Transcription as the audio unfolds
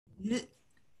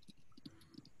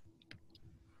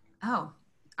Oh,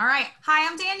 all right. Hi,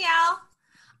 I'm Danielle.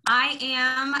 I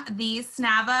am the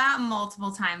STUDYNOTESABA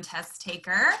multiple time test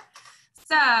taker.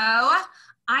 So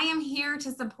I am here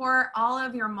to support all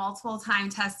of your multiple time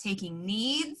test taking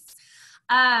needs.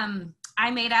 I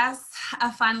made us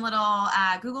a fun little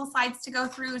Google Slides to go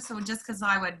through, so just because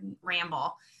I would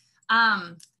ramble.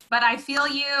 But I feel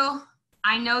you.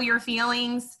 I know your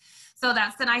feelings. So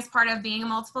that's the nice part of being a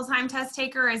multiple time test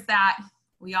taker, is that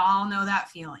we all know that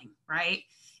feeling, right?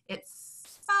 It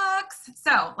sucks.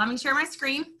 So let me share my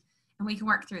screen and we can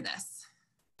work through this.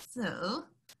 So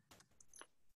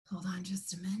hold on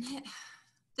just a minute.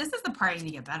 This is the part I need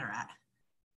to get better at.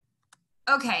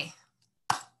 Okay.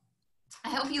 I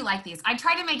hope you like these. I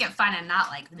try to make it fun and not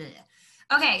like bleh.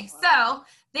 Okay, so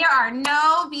there are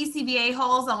no BCBA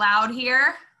holes allowed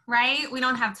here, right? We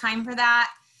don't have time for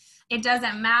that. It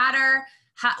doesn't matter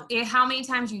how many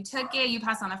times you took it. You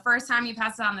pass on the first time, you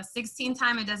pass it on the 16th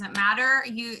time, it doesn't matter.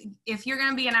 If you're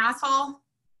gonna be an asshole,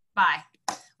 bye.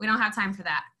 We don't have time for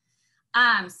that.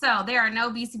 So there are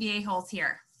no BCBA holes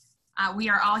here. We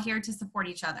are all here to support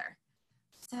each other.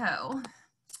 So,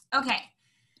 okay.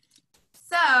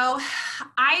 So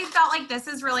I felt like this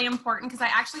is really important because I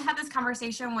actually had this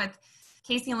conversation with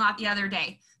Casey and Lot the other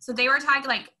day. So they were talking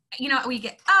like, you know, we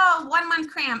get, oh, 1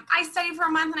 month cram. I studied for a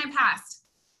month and I passed.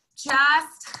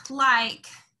 Just like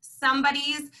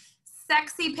somebody's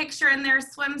sexy picture in their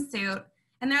swimsuit.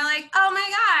 And they're like, oh my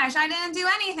gosh, I didn't do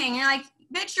anything. You're like,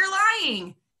 bitch, you're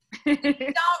lying. You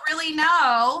don't really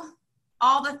know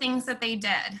all the things that they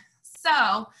did.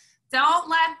 So don't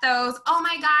let those, oh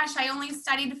my gosh, I only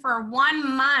studied for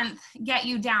 1 month, get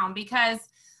you down, because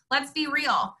let's be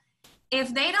real.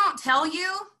 If they don't tell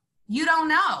you, you don't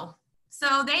know.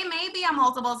 So they may be a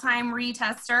multiple time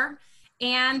retester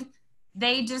and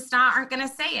they just aren't going to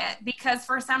say it because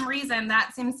for some reason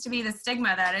that seems to be the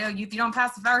stigma that, oh, if you don't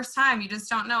pass the first time, you just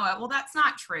don't know it. Well, that's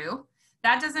not true.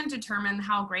 That doesn't determine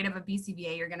how great of a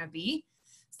BCBA you're going to be.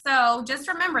 So just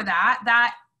remember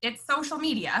that it's social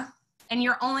media and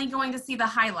you're only going to see the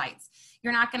highlights.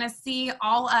 You're not going to see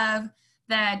all of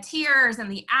the tiers and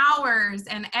the hours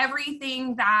and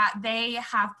everything that they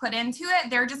have put into it.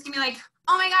 They're just going to be like,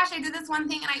 oh my gosh, I did this one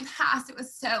thing and I passed. It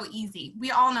was so easy.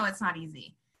 We all know it's not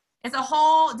easy. It's a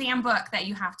whole damn book that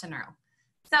you have to know.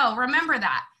 So remember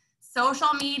that.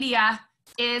 Social media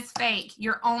is fake.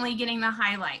 You're only getting the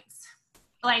highlights.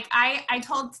 Like I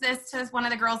told this to one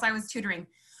of the girls I was tutoring.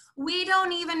 We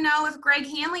don't even know if Greg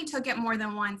Hanley took it more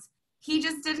than once. He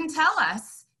just didn't tell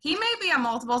us. He may be a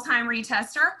multiple time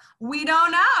retester. We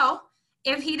don't know.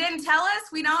 If he didn't tell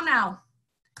us, we don't know.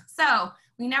 So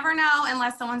we never know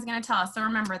unless someone's going to tell us. So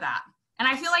remember that. And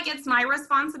I feel like it's my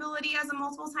responsibility as a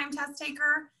multiple time test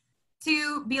taker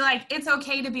to be like, it's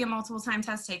okay to be a multiple time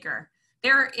test taker.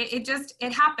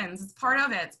 It happens. It's part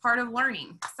of it. It's part of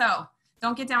learning. So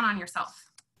don't get down on yourself.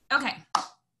 Okay.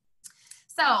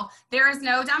 So there is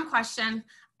no dumb question.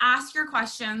 Ask your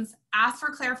questions, ask for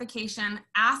clarification,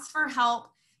 ask for help,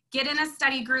 get in a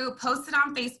study group, post it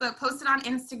on Facebook, post it on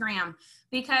Instagram,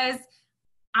 because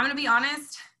I'm going to be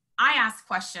honest, I ask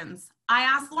questions. I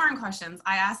ask Lauren questions.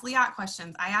 I ask Liat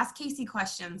questions. I ask Casey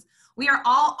questions. We are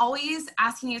all always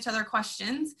asking each other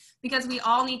questions because we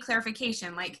all need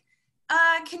clarification. Like,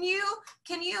 can you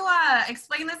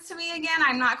explain this to me again?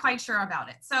 I'm not quite sure about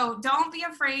it. So don't be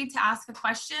afraid to ask a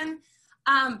question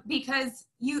because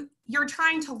you're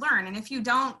trying to learn. And if you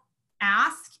don't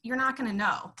ask, you're not going to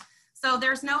know. So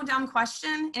there's no dumb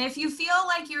question. And if you feel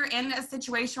like you're in a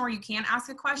situation where you can't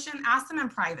ask a question, ask them in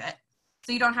private.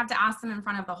 So you don't have to ask them in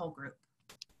front of the whole group.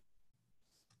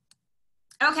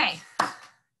 Okay,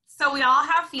 so we all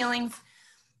have feelings.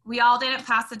 We all didn't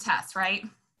pass the test, right?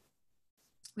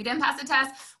 We didn't pass the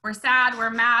test. We're sad, we're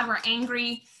mad, we're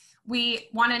angry. We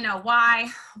want to know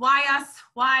why. Why us?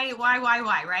 Why,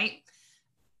 right?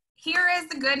 Here is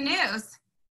the good news.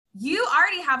 You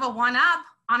already have a 1-up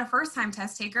on a first-time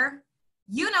test taker.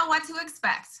 You know what to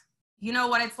expect. You know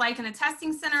what it's like in a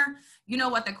testing center. You know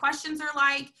what the questions are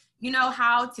like. You know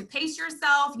how to pace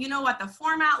yourself. You know what the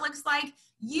format looks like.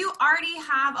 You already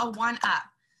have a 1-up.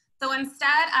 So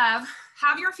instead of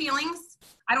have your feelings,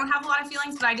 I don't have a lot of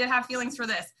feelings, but I did have feelings for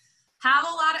this.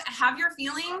 Have your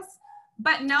feelings,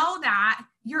 but know that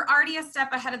you're already a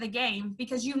step ahead of the game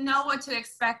because you know what to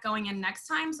expect going in next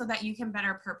time so that you can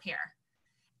better prepare.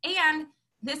 And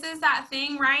this is that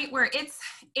thing, right, where it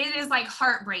is like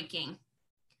heartbreaking,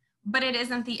 but it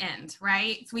isn't the end,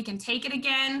 right? So we can take it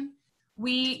again.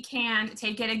 We can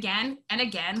take it again and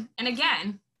again and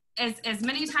again, as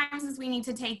many times as we need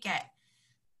to take it.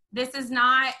 This is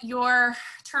not your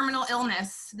terminal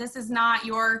illness. This is not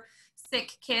your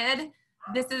sick kid.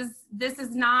 this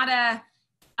is not a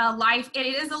life, it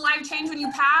is a life change when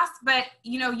you pass, but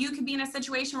you know, you could be in a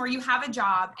situation where you have a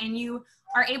job and you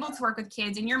are able to work with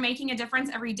kids and you're making a difference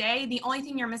every day. The only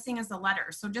thing you're missing is the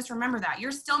letters. So just remember that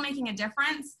you're still making a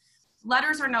difference.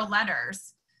 Letters are no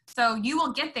letters. So you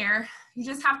will get there. You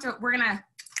just have to, we're gonna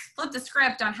flip the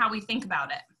script on how we think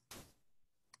about it.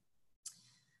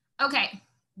 Okay,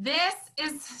 this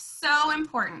is so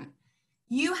important.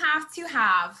 You have to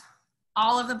have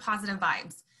all of the positive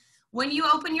vibes. When you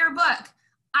open your book,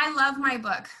 I love my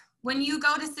book. When you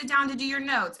go to sit down to do your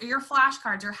notes or your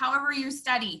flashcards or however you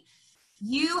study,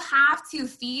 you have to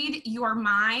feed your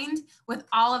mind with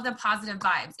all of the positive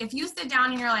vibes. If you sit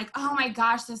down and you're like, oh my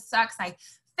gosh, this sucks, I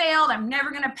failed, I'm never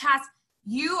gonna pass,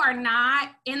 you are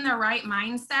not in the right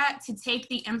mindset to take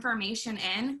the information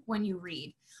in when you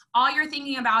read. All you're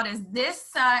thinking about is this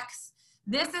sucks,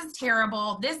 this is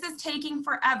terrible, this is taking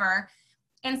forever,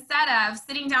 instead of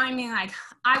sitting down and being like,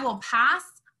 I will pass,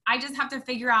 I just have to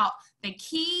figure out the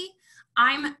key.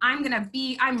 I'm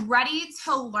ready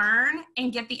to learn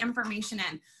and get the information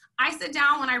in. I sit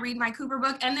down when I read my Cooper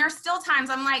book and there's still times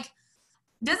I'm like,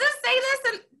 does this say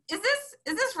this? And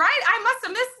is this right? I must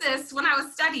have missed this when I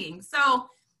was studying. So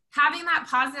having that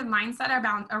positive mindset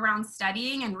around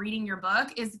studying and reading your book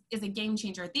is a game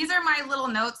changer. These are my little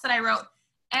notes that I wrote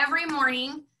every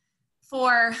morning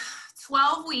for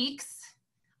 12 weeks.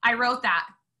 I wrote that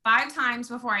 5 times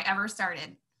before I ever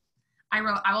started. I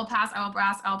wrote, I will pass, I will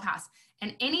pass, I will pass.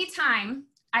 And anytime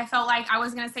I felt like I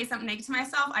was going to say something negative to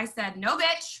myself, I said, no,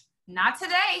 bitch, not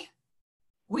today.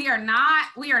 We are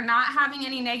not having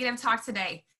any negative talk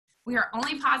today. We are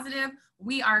only positive.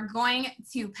 We are going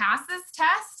to pass this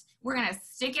test. We're going to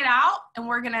stick it out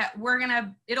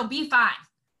and it'll be fine.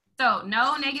 So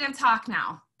no negative talk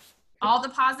now. All the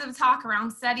positive talk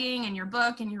around studying and your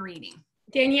book and your reading.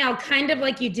 Danielle, kind of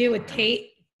like you do with Tate,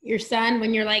 your son,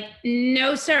 when you're like,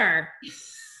 no, sir.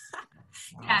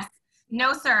 Yes.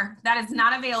 No, sir. That is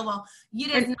not available.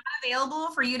 It is not available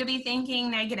for you to be thinking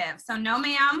negative. So no,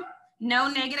 ma'am, no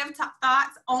negative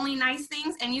thoughts, only nice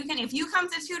things. And you can, if you come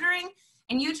to tutoring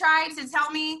and you try to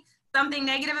tell me something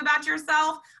negative about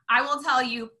yourself, I will tell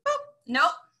you, boop,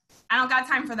 nope, I don't got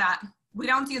time for that. We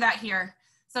don't do that here.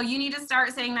 So you need to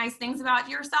start saying nice things about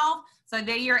yourself so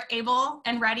that you're able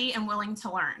and ready and willing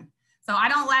to learn. So I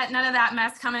don't let none of that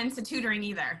mess come into tutoring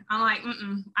either. I'm like,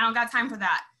 I don't got time for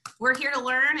that. We're here to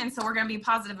learn, and so we're going to be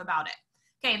positive about it.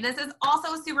 Okay, this is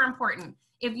also super important.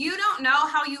 If you don't know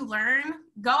how you learn,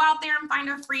 go out there and find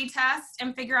a free test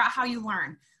and figure out how you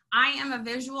learn. I am a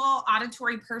visual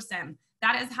auditory person.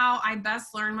 That is how I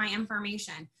best learn my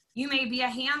information. You may be a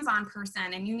hands-on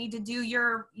person and you need to do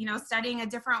your, studying a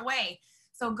different way.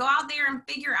 So go out there and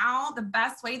figure out the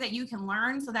best way that you can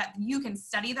learn so that you can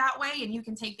study that way and you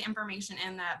can take the information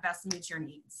in that best meets your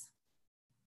needs.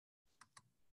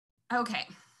 Okay,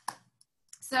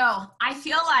 so I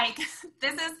feel like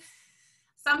this is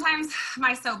sometimes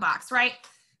my soapbox, right?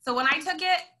 So when I took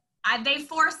it, they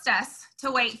forced us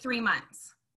to wait 3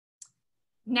 months.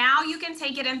 Now you can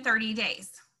take it in 30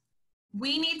 days.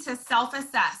 We need to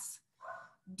self-assess.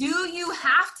 Do you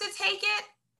have to take it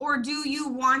or do you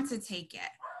want to take it?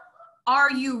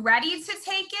 Are you ready to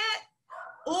take it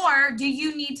or do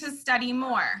you need to study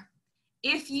more?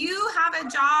 If you have a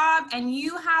job and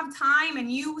you have time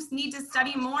and you need to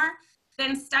study more,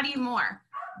 then study more.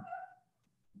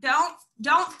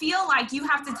 Don't feel like you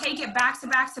have to take it back to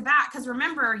back to back, because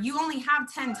remember, you only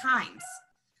have 10 times.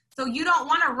 So you don't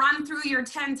want to run through your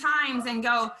 10 times and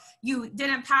go, you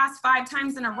didn't pass 5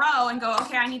 times in a row and go,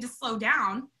 okay, I need to slow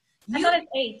down. I thought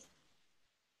it's 8.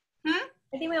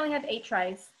 I think we only have 8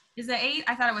 tries. Is it 8?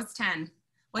 I thought it was 10.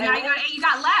 Well, now you got 8, you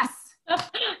got less.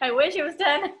 I wish it was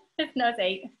 10. No, it's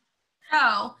 8.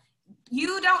 So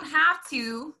you don't have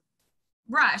to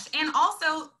rush. And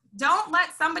also, don't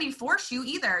let somebody force you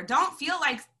either. Don't feel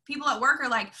like people at work are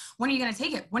like, when are you going to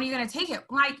take it? When are you going to take it?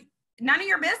 Like, none of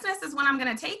your business is when I'm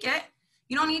going to take it.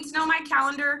 You don't need to know my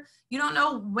calendar. You don't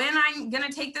know when I'm going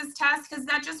to take this test, because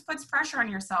that just puts pressure on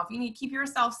yourself. You need to keep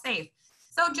yourself safe.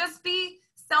 So just be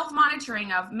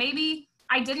self-monitoring of, maybe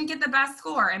I didn't get the best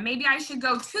score and maybe I should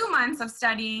go 2 months of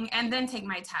studying and then take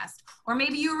my test. Or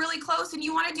maybe you're really close and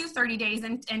you want to do 30 days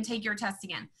and take your test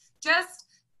again. Just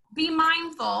be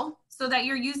mindful so that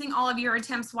you're using all of your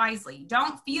attempts wisely.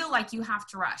 Don't feel like you have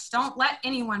to rush. Don't let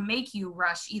anyone make you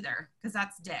rush either, because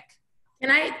that's dick.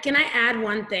 Can I add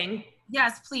one thing?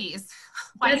 Yes, please.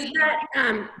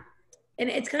 And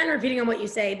it's kind of repeating on what you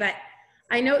say, but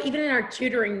I know even in our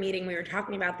tutoring meeting we were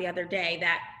talking about the other day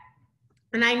that,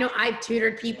 and I know I've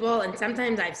tutored people and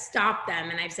sometimes I've stopped them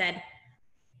and I've said,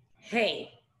 hey,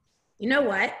 you know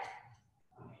what?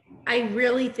 I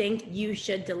really think you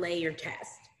should delay your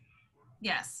test.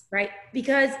 Yes. Right?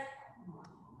 Because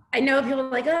I know people are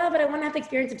like, oh, but I want to have the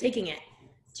experience of taking it.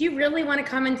 Do you really want to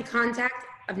come into contact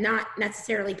of not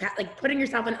necessarily like putting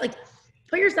yourself in, like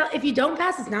put yourself, if you don't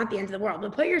pass, it's not the end of the world,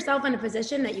 but put yourself in a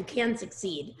position that you can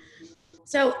succeed.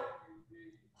 So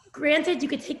granted, you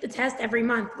could take the test every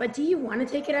month, but do you want to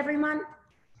take it every month?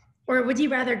 Or would you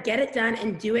rather get it done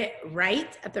and do it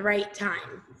right at the right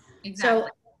time? Exactly. So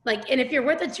like, and if you're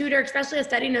with a tutor, especially a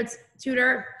study notes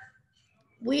tutor,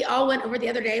 we all went over the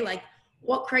other day, like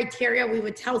what criteria we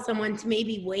would tell someone to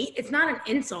maybe wait. It's not an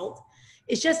insult.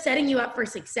 It's just setting you up for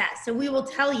success. So we will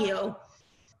tell you,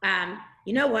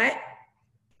 you know what?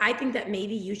 I think that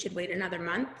maybe you should wait another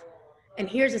month. And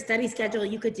here's a study schedule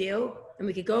you could do. And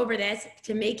we could go over this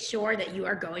to make sure that you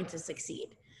are going to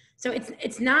succeed. So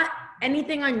it's not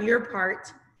anything on your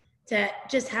part to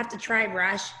just have to try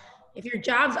rush. If your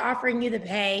job's offering you the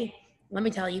pay, let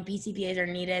me tell you, BCPAs are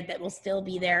needed that will still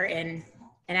be there in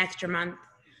an extra month.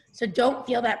 So don't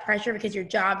feel that pressure because your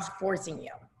job's forcing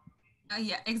you.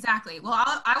 Yeah, exactly. Well,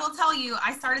 I will tell you,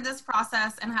 I started this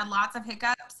process and had lots of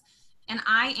hiccups, and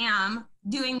I am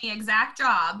doing the exact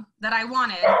job that I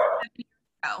wanted 7 years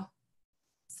ago.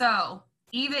 So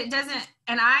even it doesn't,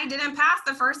 and I didn't pass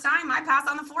the first time, I passed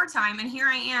on the 4th time, and here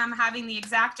I am having the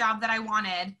exact job that I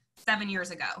wanted 7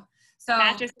 years ago. So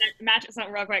Matt just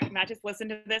real quick, Matt just listened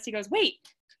to this. He goes, wait,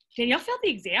 Danielle failed the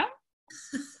exam?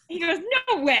 He goes,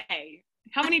 no way.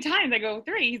 How many times? I go,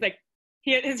 3. He's like,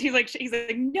 he's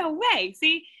like, no way.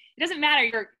 See, it doesn't matter.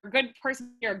 You're a good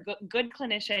person. You're a good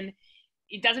clinician.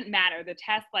 It doesn't matter. The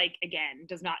test, like, again,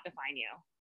 does not define you.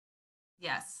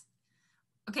 yes.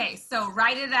 Okay, so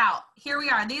write it out. Here we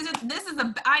are.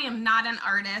 I am not an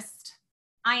artist.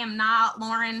 I am not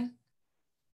Lauren.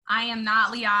 I am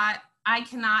not Liat. I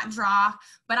cannot draw,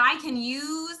 but I can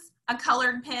use a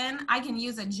colored pen. I can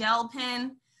use a gel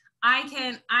pen. I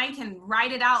can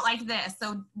write it out like this.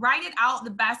 So write it out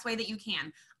the best way that you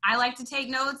can. I like to take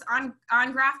notes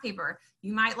on graph paper.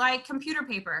 You might like computer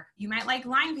paper. You might like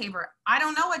line paper. I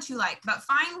don't know what you like, but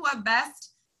find what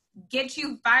best gets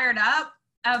you fired up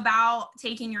about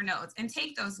taking your notes, and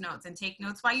take those notes, and take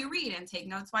notes while you read, and take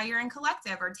notes while you're in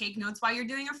collective, or take notes while you're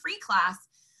doing a free class.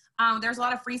 There's a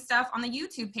lot of free stuff on the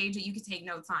YouTube page that you can take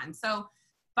notes on. So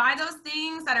buy those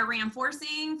things that are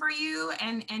reinforcing for you,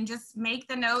 and just make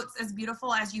the notes as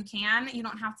beautiful as you can. You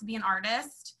don't have to be an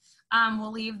artist.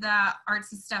 We'll leave the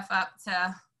artsy stuff up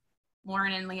to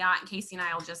Lauren and Liat, and Casey and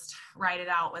I will just write it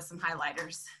out with some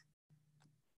highlighters.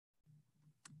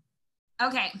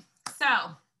 Okay, so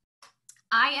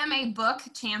I am a book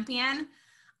champion.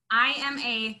 I am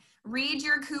a read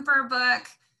your Cooper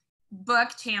book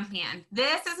champion.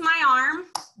 This is my arm.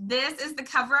 This is the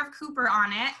cover of Cooper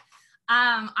on it.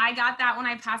 I got that when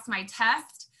I passed my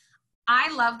test.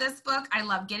 I love this book. I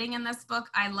love getting in this book.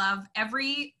 I love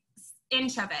every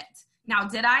inch of it. Now,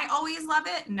 did I always love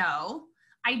it? No,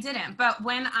 I didn't. But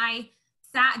when I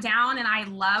sat down and I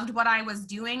loved what I was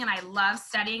doing, and I loved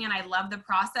studying, and I loved the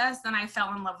process, then I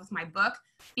fell in love with my book,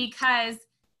 because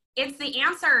it's the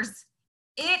answers.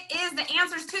 It is the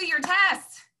answers to your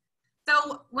test.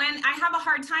 So when I have a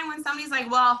hard time when somebody's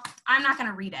like, well, I'm not going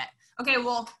to read it. Okay,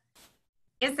 well,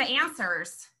 it's the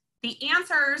answers. The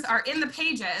answers are in the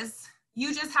pages.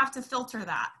 You just have to filter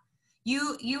that.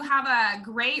 You have a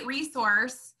great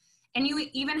resource, and you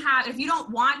even have, if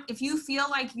you feel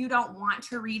like you don't want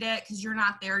to read it because you're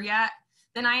not there yet,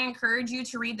 then I encourage you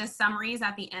to read the summaries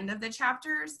at the end of the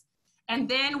chapters. And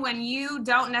then when you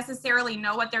don't necessarily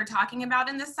know what they're talking about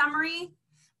in the summary,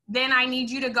 then I need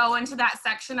you to go into that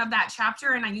section of that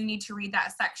chapter, and you need to read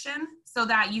that section so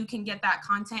that you can get that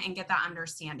content and get that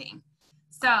understanding.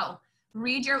 So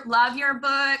love your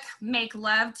book, make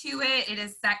love to it. It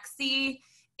is sexy.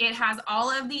 It has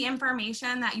all of the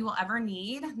information that you will ever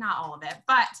need. Not all of it,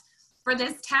 but for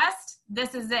this test,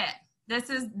 this is it.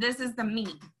 This is the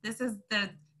meat. This is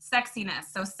the sexiness.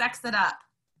 So sex it up.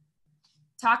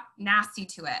 Talk nasty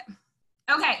to it.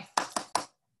 Okay.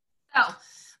 So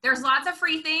there's lots of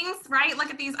free things, right? Look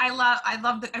at these. I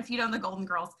love if you know the Golden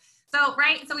Girls. So,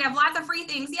 right. So we have lots of free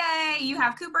things. Yay. You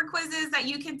have Cooper quizzes that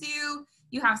you can do.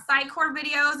 You have Psych-Core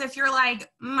videos. If you're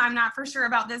like, I'm not for sure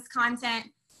about this content,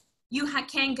 you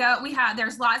can go.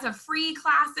 There's lots of free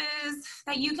classes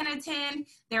that you can attend.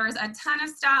 There's a ton of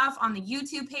stuff on the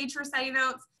YouTube page for study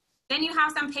notes. Then you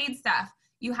have some paid stuff.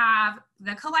 You have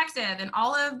the collective and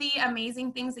all of the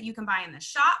amazing things that you can buy in the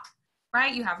shop,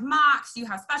 right? You have mocks, you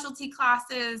have specialty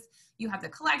classes, you have the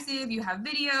collective, you have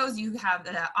videos, you have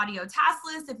the audio task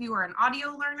list if you are an audio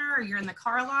learner or you're in the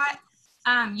car a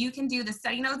lot. You can do the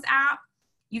study notes app.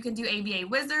 You can do ABA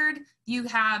Wizard. You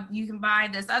can buy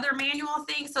this other manual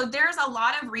thing. So there's a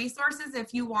lot of resources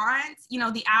if you want. You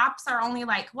know, the apps are only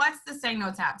like, what's the Study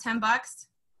Notes app? $10?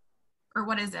 Or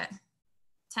what is it?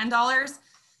 $10?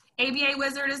 ABA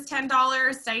Wizard is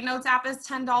 $10. Study Notes app is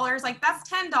 $10. Like that's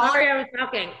 $10. Sorry, I was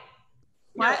talking.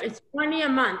 What? No, it's $20 a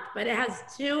month, but it has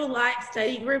 2 live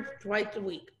study groups twice a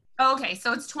week. Okay,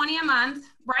 so it's $20 a month,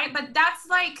 right? But that's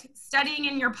like studying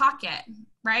in your pocket,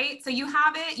 right? So you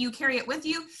have it, you carry it with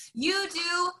you. You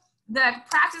do the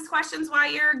practice questions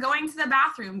while you're going to the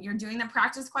bathroom. You're doing the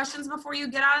practice questions before you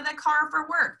get out of the car for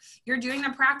work. You're doing the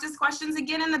practice questions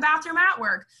again in the bathroom at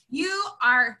work. You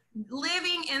are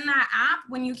living in that app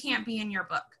when you can't be in your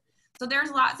book. So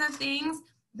there's lots of things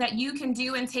that you can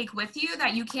do and take with you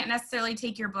that you can't necessarily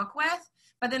take your book with.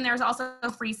 But then there's also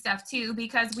free stuff too,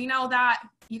 because we know that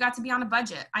you got to be on a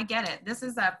budget. I get it. This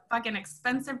is a fucking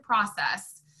expensive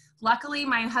process. Luckily,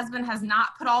 my husband has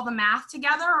not put all the math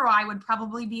together or I would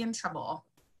probably be in trouble.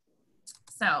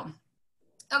 So,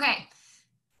 okay,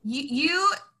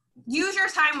 you use your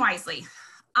time wisely.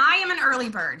 I am an early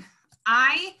bird.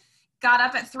 I got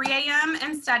up at 3 a.m.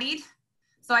 and studied.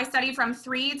 So I studied from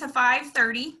 3 to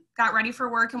 5:30, got ready for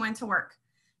work and went to work.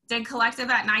 Did collective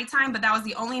at nighttime, but that was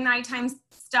the only nighttime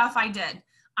stuff I did.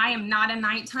 I am not a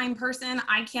nighttime person.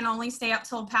 I can only stay up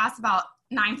till past about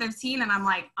 9:15 and I'm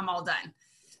like, I'm all done.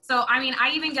 So, I mean,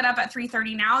 I even get up at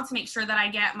 3:30 now to make sure that I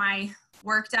get my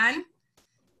work done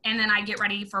and then I get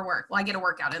ready for work. Well, I get a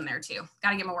workout in there too.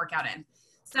 Got to get my workout in.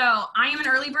 So I am an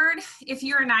early bird. If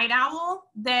you're a night owl,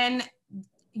 then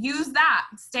use that.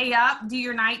 Stay up, do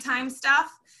your nighttime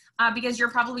stuff. Because you're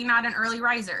probably not an early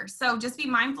riser. So just be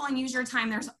mindful and use your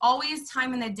time. There's always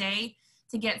time in the day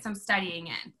to get some studying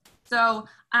in. So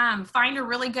find a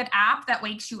really good app that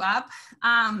wakes you up.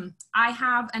 I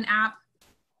have an app,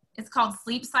 it's called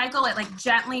Sleep Cycle. It like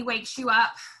gently wakes you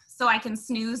up so I can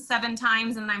snooze 7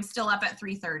 times and I'm still up at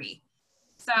 3:30.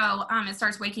 So it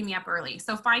starts waking me up early.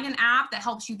 So find an app that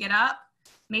helps you get up.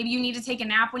 Maybe you need to take a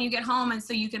nap when you get home and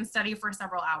so you can study for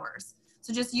several hours.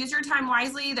 So just use your time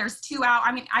wisely. There's 2 hours.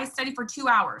 I mean, I study for 2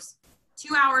 hours,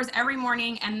 2 hours every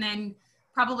morning, and then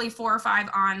probably 4 or 5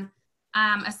 on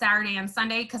a Saturday and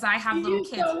Sunday because I have little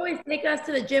kids. You used to always take us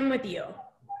to the gym with you.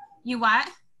 You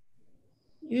what?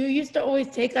 You used to always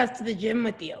take us to the gym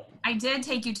with you. I did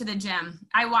take you to the gym.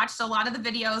 I watched a lot of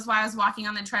the videos while I was walking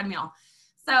on the treadmill.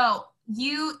 So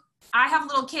I have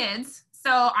little kids,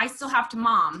 so I still have to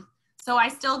mom. So I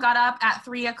still got up at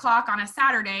 3 o'clock on a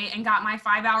Saturday and got my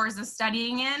 5 hours of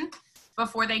studying in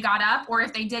before they got up. Or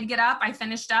if they did get up, I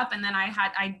finished up and then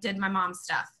I did my mom's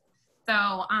stuff.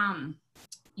 So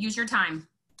use your time.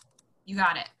 You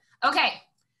got it. Okay,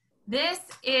 this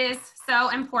is so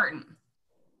important.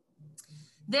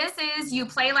 This is you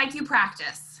play like you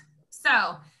practice.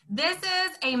 So this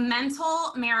is a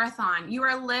mental marathon. You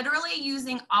are literally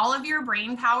using all of your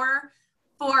brain power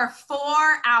for 4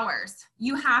 hours.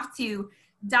 You have to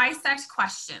dissect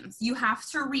questions. You have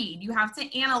to read. You have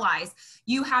to analyze.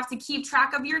 You have to keep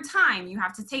track of your time. You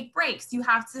have to take breaks. You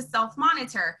have to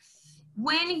self-monitor.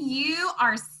 When you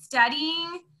are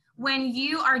studying, when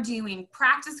you are doing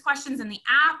practice questions in the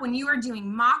app, when you are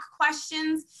doing mock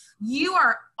questions, you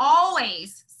are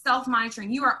always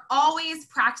self-monitoring. You are always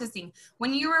practicing.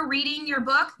 When you are reading your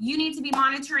book, you need to be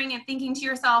monitoring and thinking to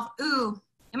yourself, ooh,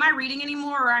 am I reading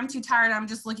anymore or I'm too tired? I'm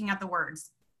just looking at the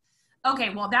words.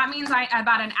 Okay, well, that means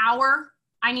about an hour,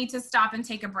 I need to stop and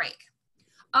take a break.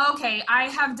 Okay, I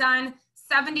have done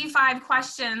 75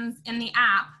 questions in the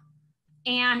app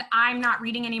and I'm not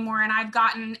reading anymore and I've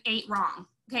gotten 8 wrong.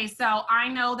 Okay, so I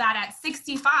know that at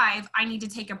 65, I need to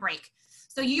take a break.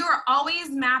 So you are always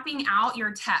mapping out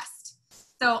your test.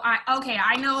 So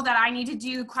I know that I need to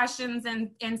do questions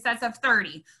in sets of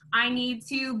 30. I need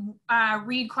to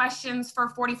read questions for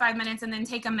 45 minutes and then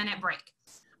take a minute break.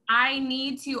 I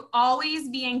need to always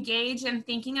be engaged and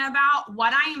thinking about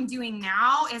what I am doing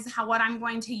now is what I'm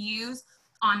going to use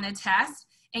on the test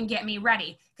and get me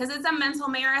ready. Because it's a mental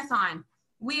marathon.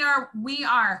 We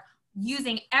are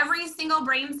using every single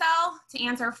brain cell to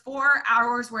answer 4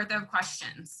 hours worth of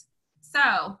questions.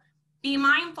 So be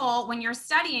mindful when you're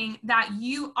studying that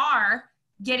you are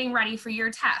getting ready for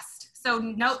your test. So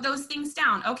note those things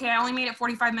down. Okay, I only made it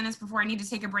 45 minutes before I need to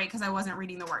take a break because I wasn't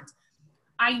reading the words.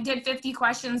 I did 50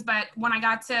 questions, but when I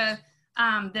got to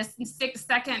this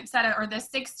second set of, or the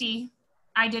 60,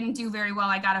 I didn't do very well.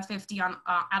 I got a 50 on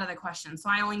out of the questions. So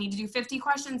I only need to do 50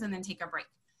 questions and then take a break.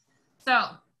 So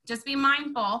just be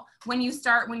mindful when you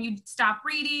stop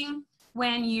reading,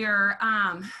 when you're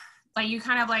like you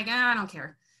kind of like, I don't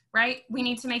care. Right? We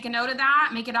need to make a note of that,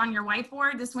 make it on your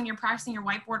whiteboard. This when you're practicing your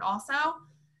whiteboard also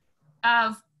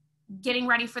of getting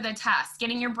ready for the test,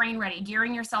 getting your brain ready,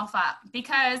 gearing yourself up,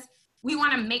 because we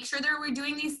want to make sure that we're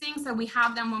doing these things so we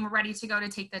have them when we're ready to go to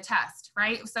take the test,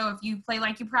 right? So if you play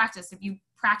like you practice, if you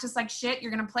practice like shit,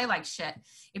 you're going to play like shit.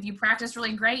 If you practice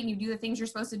really great and you do the things you're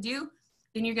supposed to do,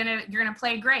 then you're going to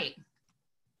play great.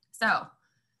 So,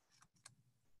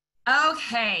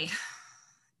 okay.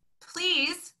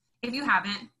 Please, if you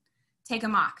haven't, take a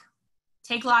mock.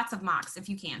 Take lots of mocks if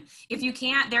you can. If you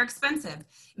can't, they're expensive.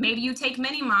 Maybe you take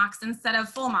mini mocks instead of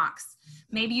full mocks.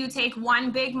 Maybe you take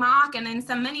one big mock and then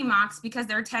some mini mocks because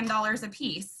they're $10 a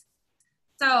piece.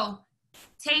 So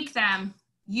take them,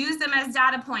 use them as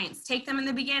data points. Take them in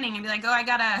the beginning and be like, oh, I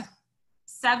got a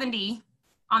 70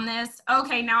 on this.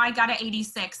 Okay, now I got an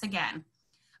 86 again.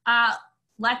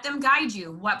 Let them guide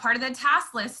you. What part of the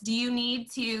task list do you need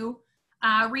to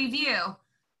review?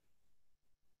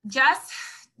 Just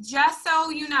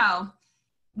so you know,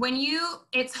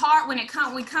 it's hard when it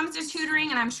comes to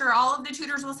tutoring, and I'm sure all of the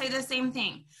tutors will say the same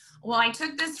thing. Well, I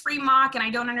took this free mock and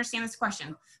I don't understand this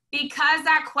question. Because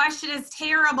that question is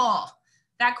terrible.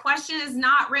 That question is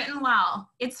not written well.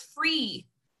 It's free.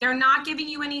 They're not giving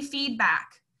you any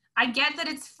feedback. I get that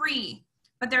it's free,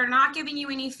 but they're not giving you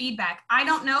any feedback. I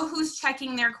don't know who's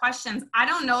checking their questions. I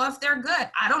don't know if they're good.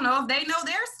 I don't know if they know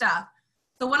their stuff.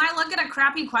 So when I look at a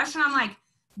crappy question, I'm like,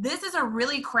 this is a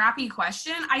really crappy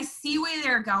question. I see where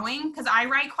they're going because I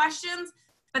write questions,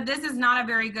 but this is not a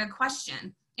very good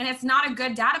question. And it's not a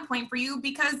good data point for you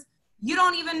because you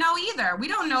don't even know either. We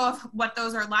don't know what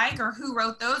those are like or who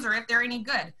wrote those or if they're any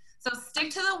good. So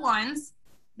stick to the ones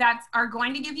that are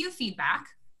going to give you feedback,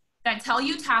 that tell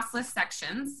you task list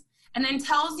sections, and then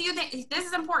tells you that, this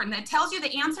is important, that tells you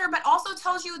the answer, but also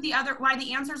tells you why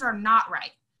the answers are not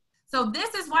right. So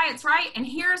this is why it's right, and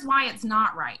here's why it's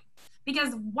not right.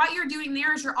 Because what you're doing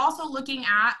there is you're also looking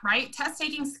at, right, test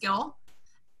taking skill.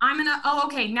 Oh,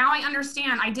 okay, now I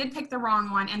understand. I did pick the wrong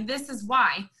one, and this is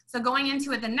why. So going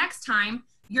into it the next time,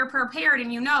 you're prepared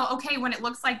and you know, okay, when it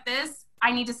looks like this,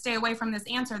 I need to stay away from this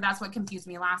answer. That's what confused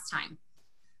me last time.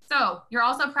 So you're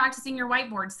also practicing your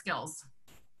whiteboard skills.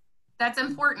 That's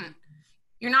important.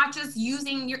 You're not just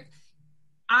using your,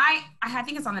 I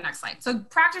think it's on the next slide. So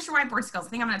practice your whiteboard skills. I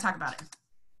think I'm going to talk about it.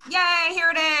 Yay,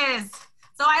 here it is.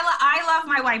 So I love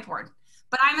my whiteboard,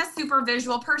 but I'm a super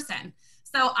visual person.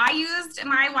 So I used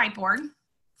my whiteboard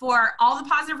for all the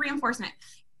positive reinforcement.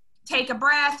 Take a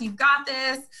breath, you've got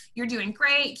this, you're doing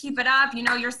great, keep it up, you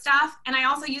know your stuff. And I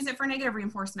also use it for negative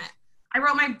reinforcement. I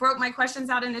broke my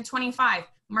questions out into 25,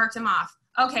 marked them off.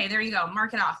 Okay, there you go,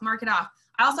 mark it off, mark it off.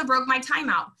 I also broke my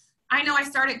timeout. I know I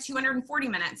start at 240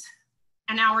 minutes,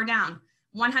 an hour down,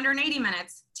 180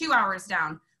 minutes, 2 hours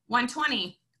down,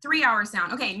 120, 3 hours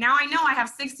down. Okay, now I know I have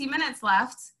 60 minutes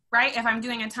left, right? If I'm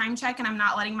doing a time check and I'm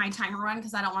not letting my timer run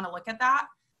because I don't want to look at that.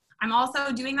 I'm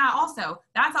also doing that also.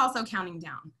 That's also counting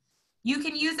down. You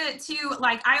can use it to,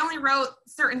 like, I only wrote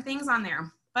certain things on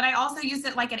there, but I also use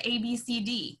it like an A, B, C,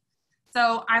 D.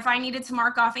 So if I needed to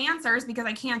mark off answers because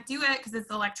I can't do it because it's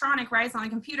electronic, right? It's on the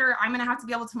computer, I'm going to have to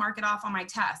be able to mark it off on my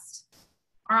test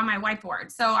or on my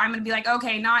whiteboard. So I'm going to be like,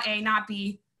 okay, not A, not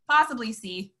B, possibly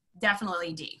C,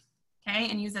 definitely D. Okay,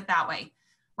 and use it that way.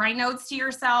 Write notes to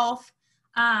yourself.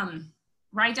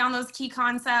 Write down those key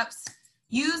concepts.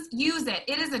 Use it.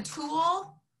 It is a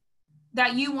tool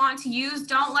that you want to use.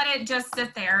 Don't let it just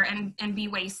sit there and be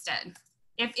wasted.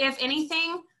 If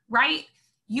anything, right,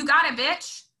 you got it,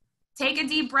 bitch. Take a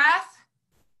deep breath.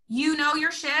 You know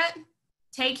your shit.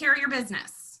 Take care of your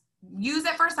business. Use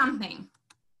it for something.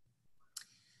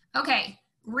 Okay,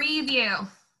 review.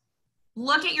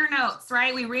 Look at your notes,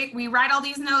 right? We write all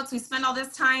these notes. We spend all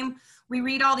this time. We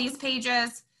read all these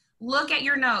pages. Look at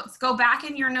your notes. Go back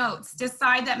in your notes.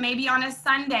 Decide that maybe on a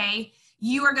Sunday,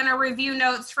 you are going to review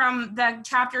notes from the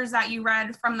chapters that you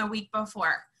read from the week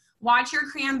before. Watch your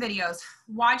cram videos.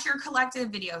 Watch your collective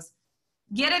videos.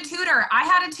 Get a tutor. I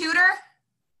had a tutor.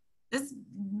 This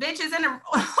bitch is in a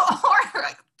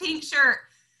pink shirt.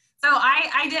 So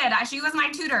I did. She was my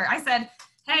tutor. I said,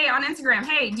 hey, on Instagram,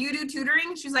 hey, do you do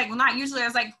tutoring? She's like, well, not usually. I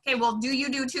was like, okay, well, do you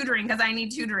do tutoring? Because I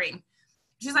need tutoring.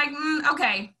 She's like,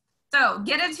 okay. So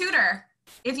get a tutor.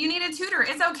 If you need a tutor,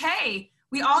 it's okay.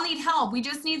 We all need help. We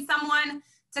just need someone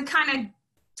to kind of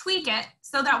tweak it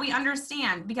so that we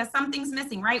understand because something's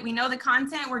missing, right? We know the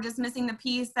content. We're just missing the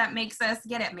piece that makes us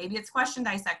get it. Maybe it's question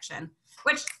dissection,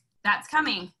 which that's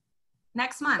coming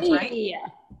next month, right? Yeah.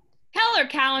 Color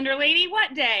calendar, lady.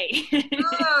 What day?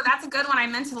 Oh, that's a good one. I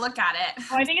meant to look at it.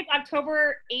 Oh, I think it's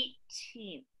October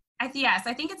 18th. Yes,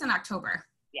 I think it's in October.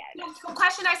 Yeah. No,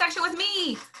 question dissection with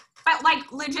me. But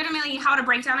like legitimately how to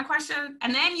break down a question.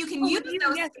 And then you can use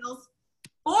those skills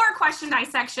for question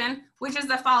dissection, which is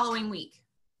the following week.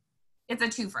 It's a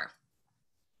twofer.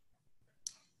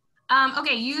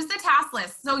 Okay, use the task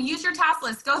list. So use your task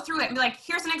list, go through it and be like,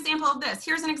 here's an example of this,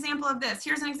 here's an example of this,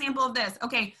 here's an example of this.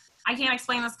 Okay, I can't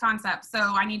explain this concept, so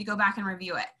I need to go back and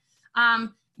review it.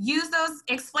 Use those,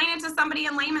 explain it to somebody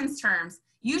in layman's terms.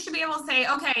 You should be able to say,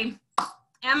 okay,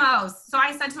 MOs. So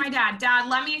I said to my dad, Dad,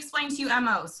 let me explain to you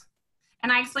MOs.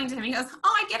 And I explained to him, he goes,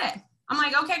 oh, I get it. I'm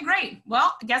like, okay, great.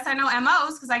 Well, I guess I know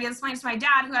MOs because I get explained to my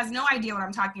dad who has no idea what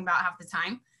I'm talking about half the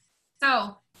time.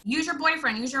 So use your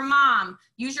boyfriend, use your mom,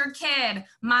 use your kid.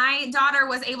 My daughter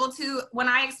was able to, when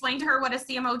I explained to her what a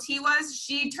CMOT was,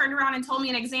 she turned around and told me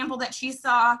an example that she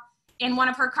saw in one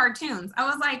of her cartoons. I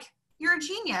was like, you're a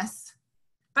genius.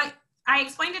 But I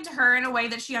explained it to her in a way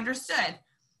that she understood.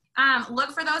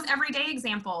 Look for those everyday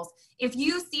examples. If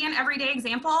you see an everyday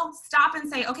example, stop and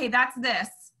say, okay, that's this.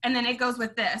 And then it goes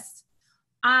with this.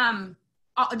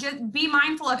 Just be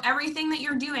mindful of everything that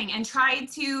you're doing and try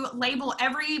to label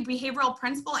every behavioral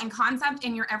principle and concept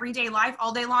in your everyday life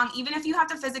all day long, even if you have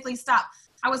to physically stop.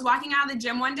 I was walking out of the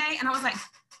gym one day and I was like,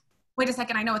 wait a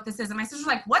second, I know what this is. And my sister was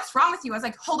like, what's wrong with you? I was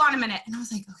like, hold on a minute. And I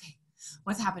was like, okay,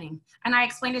 what's happening? And I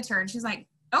explained it to her and she's like,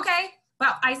 okay.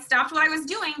 Well, I stopped what I was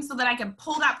doing so that I could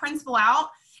pull that principle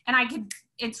out and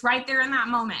it's right there in that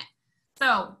moment.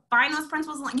 So find those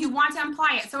principles, you want to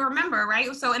apply it. So remember,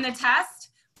 right? So in the test,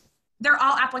 they're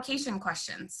all application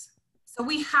questions. So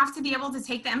we have to be able to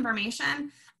take the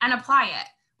information and apply it.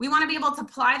 We want to be able to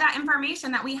apply that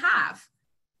information that we have.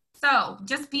 So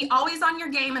just be always on your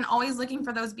game and always looking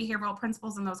for those behavioral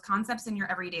principles and those concepts in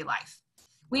your everyday life.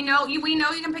 We know you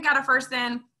can pick out a first in,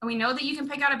 and we know that you can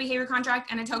pick out a behavior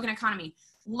contract and a token economy.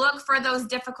 Look for those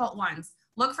difficult ones.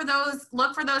 Look for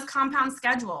those compound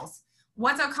schedules.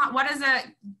 This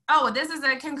is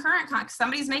a concurrent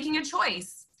somebody's making a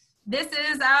choice. This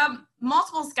is a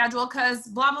multiple schedule because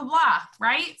blah, blah, blah,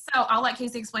 right? So I'll let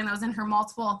Casey explain those in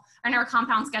her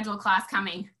compound schedule class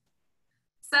coming.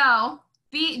 So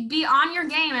be on your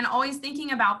game and always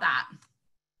thinking about that.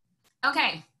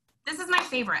 Okay, this is my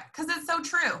favorite because it's so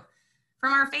true.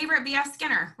 From our favorite B.F.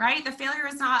 Skinner, right? The failure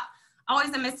is not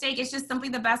always a mistake. It's just simply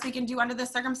the best we can do under the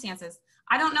circumstances.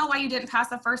 I don't know why you didn't pass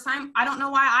the first time. I don't know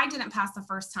why I didn't pass the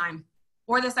first time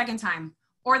or the second time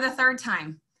or the third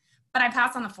time. But I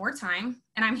passed on the fourth time,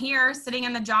 and I'm here sitting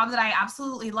in the job that I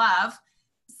absolutely love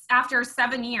after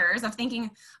 7 years of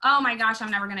thinking, oh my gosh, I'm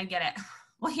never going to get it.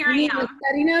 Well, here I am. With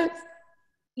study notes?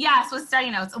 Yes, with study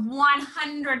notes,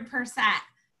 100%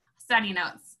 study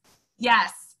notes.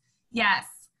 Yes, yes.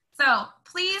 So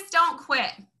please don't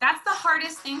quit. That's the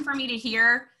hardest thing for me to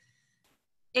hear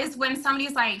is when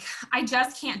somebody's like, I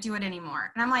just can't do it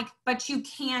anymore. And I'm like, but you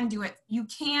can do it. You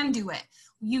can do it.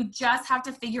 You just have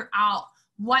to figure out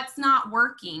what's not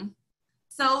working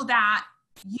so that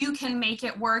you can make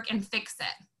it work and fix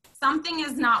it. Something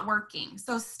is not working.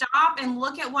 So stop and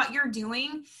look at what you're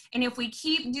doing. And if we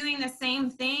keep doing the same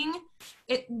thing,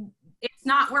 it's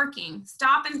not working.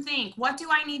 Stop and think, what do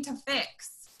I need to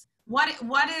fix? What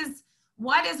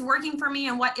is working for me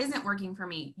and what isn't working for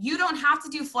me? You don't have to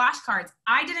do flashcards.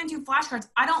 I didn't do flashcards.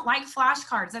 I don't like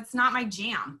flashcards. That's not my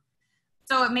jam.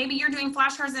 So maybe you're doing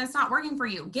flashcards and it's not working for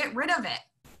you. Get rid of it.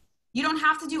 You don't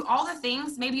have to do all the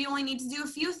things. Maybe you only need to do a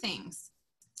few things.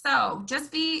 So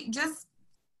just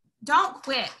don't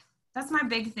quit. That's my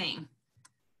big thing.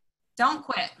 Don't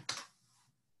quit.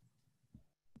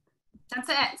 That's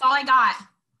it. That's all I got.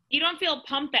 You don't feel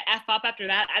pumped the F up after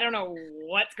that? I don't know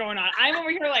what's going on. I'm over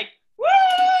here like, woo!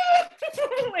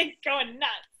 Like going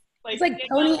nuts. It's like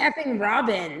Tony effing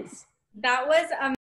Robbins. That was